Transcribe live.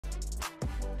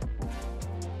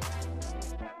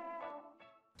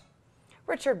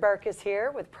Richard Burke is here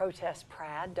with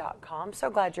ProtestPRAD.com. So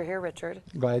glad you're here, Richard.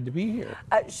 Glad to be here.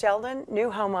 Sheldon, new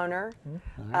homeowner.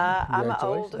 I'm an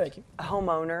old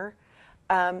homeowner.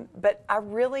 But I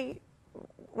really,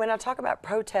 when I talk about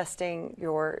protesting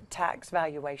your tax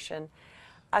valuation,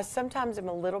 I sometimes am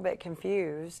a little bit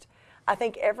confused. I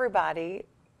think everybody,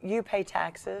 you pay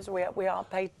taxes, we all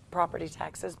pay property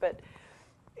taxes, but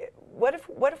what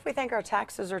if we think our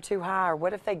taxes are too high, or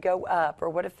what if they go up, or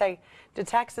what if do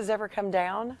taxes ever come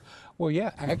down? Well,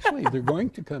 yeah, actually they're going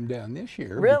to come down this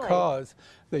year. Really? Because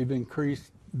they've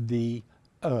increased the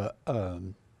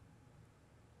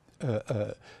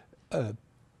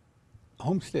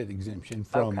homestead exemption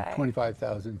from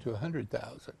 $25,000 to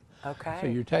 $100,000. Okay. So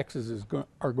your taxes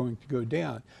are going to go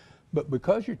down. But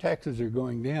because your taxes are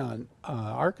going down,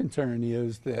 our concern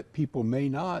is that people may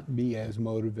not be as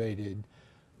motivated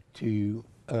to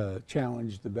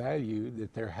challenge the value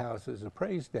that their house is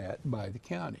appraised at by the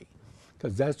county,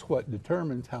 because that's what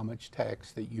determines how much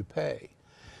tax that you pay.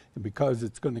 And because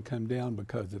it's going to come down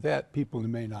because of that, people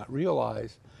may not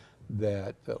realize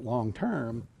that long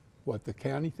term, what the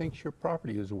county thinks your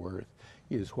property is worth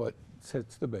is what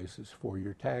sets the basis for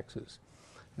your taxes.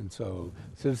 And so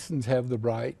citizens have the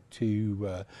right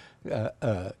to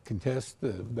contest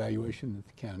the valuation that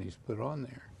the county's put on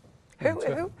there.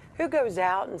 Who goes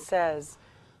out and says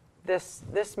this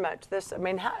much? I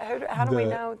mean, how do we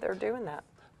know they're doing that?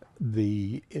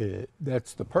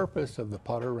 That's the purpose of the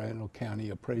Potter Randall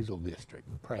County Appraisal District,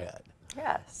 PRAD.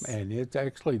 Yes. And it's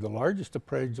actually the largest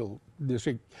appraisal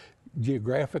district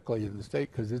geographically in the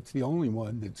state, because it's the only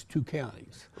one that's two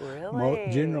counties.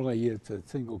 Really? Generally, it's a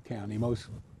single county. Most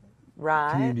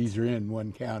communities are in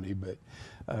one county, but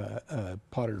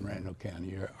Potter and Randall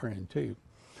County are in two.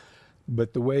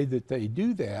 But the way that they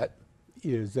do that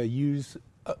is they use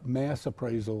mass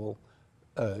appraisal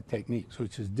techniques,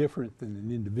 which is different than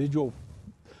an individual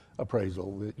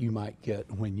appraisal that you might get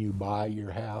when you buy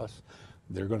your house.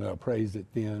 They're going to appraise it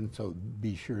then, so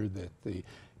be sure that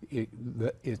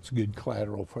it's good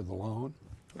collateral for the loan.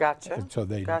 Gotcha. And so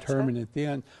they determine it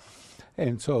then.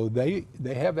 And so they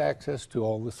have access to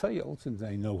all the sales, and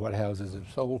they know what houses have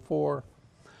sold for.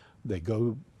 They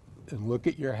go and look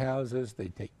at your houses, they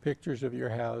take pictures of your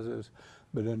houses,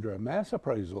 but under a mass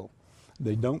appraisal,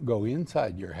 they don't go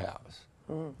inside your house.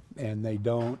 And they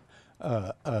don't,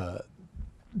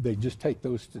 they just take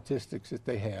those statistics that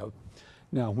they have.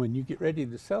 Now, when you get ready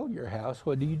to sell your house,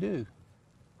 what do?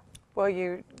 Well,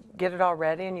 you get it all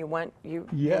ready, and you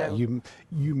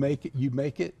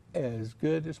make it as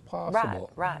good as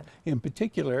possible. Right. In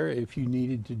particular, if you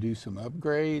needed to do some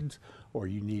upgrades, or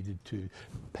you needed to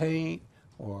paint,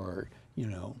 or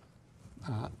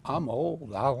I'm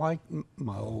old. I like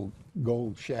my old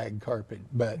gold shag carpet.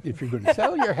 But if you're going to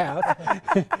sell your house,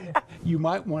 you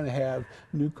might want to have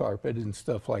new carpet and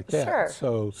stuff like that.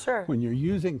 So when you're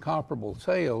using comparable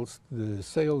sales, the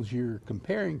sales you're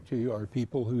comparing to are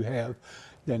people who have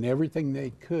done everything they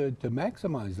could to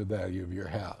maximize the value of your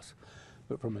house.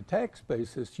 But from a tax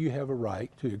basis, you have a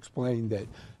right to explain that,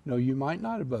 no, you might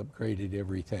not have upgraded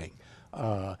everything.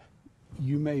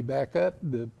 You may back up.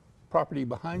 The property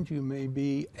behind you may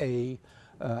be a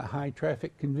high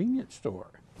traffic convenience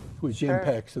store, which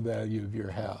impacts the value of your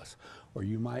house. Or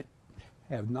you might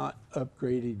have not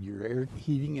upgraded your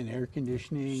heating and air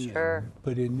conditioning, and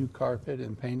put in new carpet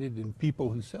and painted, and people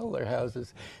who sell their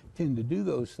houses tend to do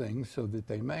those things so that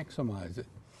they maximize it.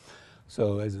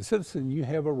 So as a citizen, you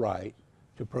have a right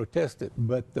to protest it,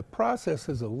 but the process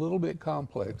is a little bit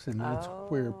complex, and that's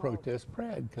where Protest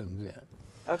PRAD comes in.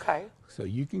 Okay. So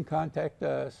you can contact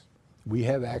us. We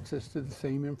have access to the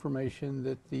same information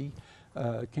that the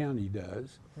county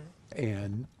does,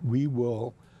 and we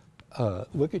will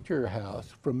look at your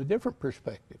house from a different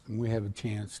perspective, and we have a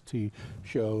chance to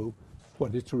show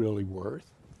what it's really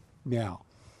worth. Now,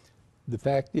 the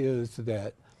fact is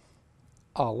that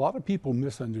a lot of people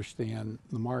misunderstand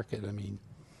the market. I mean,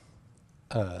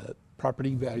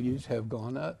 property values have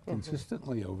gone up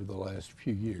consistently over the last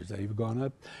few years. They've gone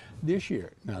up this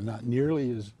year. Now, not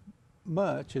nearly as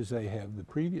much as they have the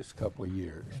previous couple of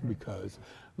years, because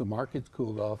the market's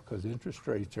cooled off because interest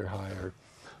rates are higher,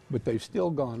 but they've still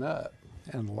gone up.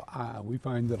 And we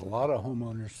find that a lot of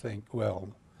homeowners think, well,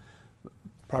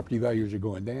 property values are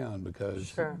going down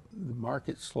because the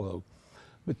market's slow.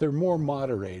 But they're more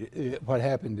moderated. What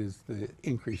happened is the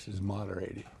increase is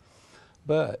moderated.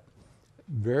 But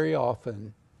very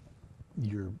often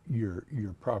your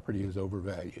property is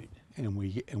overvalued, and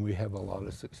we have a lot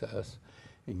of success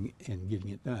in getting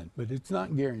it done, but it's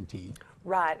not guaranteed.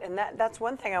 Right, and that's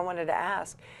one thing I wanted to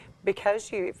ask, because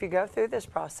if you go through this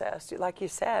process, like you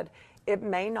said, it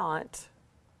may not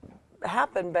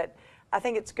happen, but I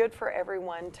think it's good for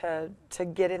everyone to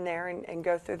get in there and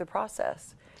go through the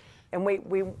process. And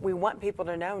we want people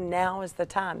to know now is the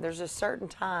time. There's a certain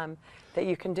time that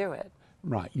you can do it.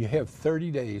 Right. You have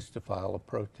 30 days to file a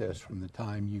protest from the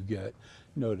time you get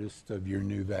notice of your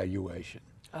new valuation.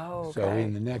 Oh, okay. So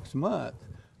in the next month,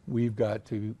 we've got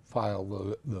to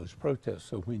file those protests.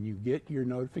 So when you get your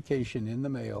notification in the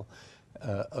mail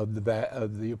of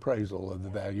the appraisal of the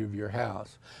value of your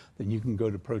house, then you can go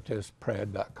to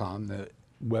protestprad.com. The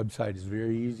website is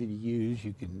very easy to use.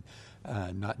 You can,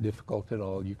 not difficult at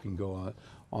all. You can go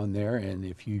on there, and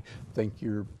if you think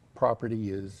your property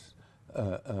is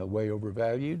way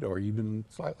overvalued or even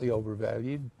slightly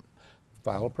overvalued,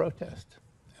 file a protest,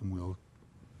 and we'll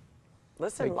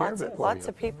listen. Lots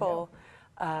of people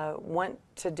want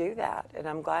to do that, and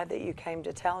I'm glad that you came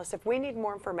to tell us. If we need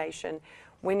more information,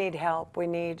 we need help, we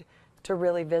need to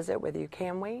really visit with you,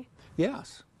 can we?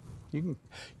 Yes,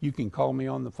 you can call me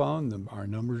on the phone. Our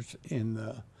number's in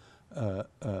the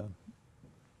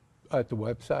at the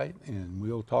website, and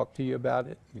we'll talk to you about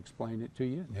it and explain it to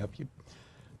you and help you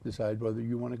decide whether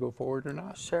you want to go forward or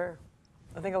not. Sure.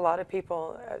 I think a lot of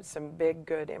people some big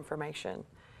good information.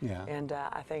 Yeah. And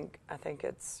I think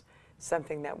it's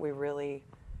something that we really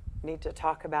need to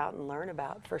talk about and learn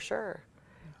about for sure.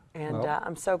 And Well,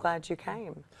 I'm so glad you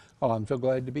came. Oh, I'm so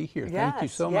glad to be here. Thank you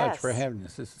Yes, so much for yes. having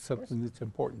us. This is something that's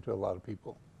important to a lot of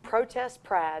people.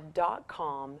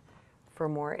 ProtestPrad.com for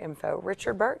more info.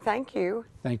 Richard Burke, thank you.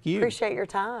 Thank you. Appreciate your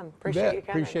time. You Appreciate bet. you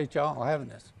coming. Appreciate y'all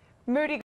having us. Moody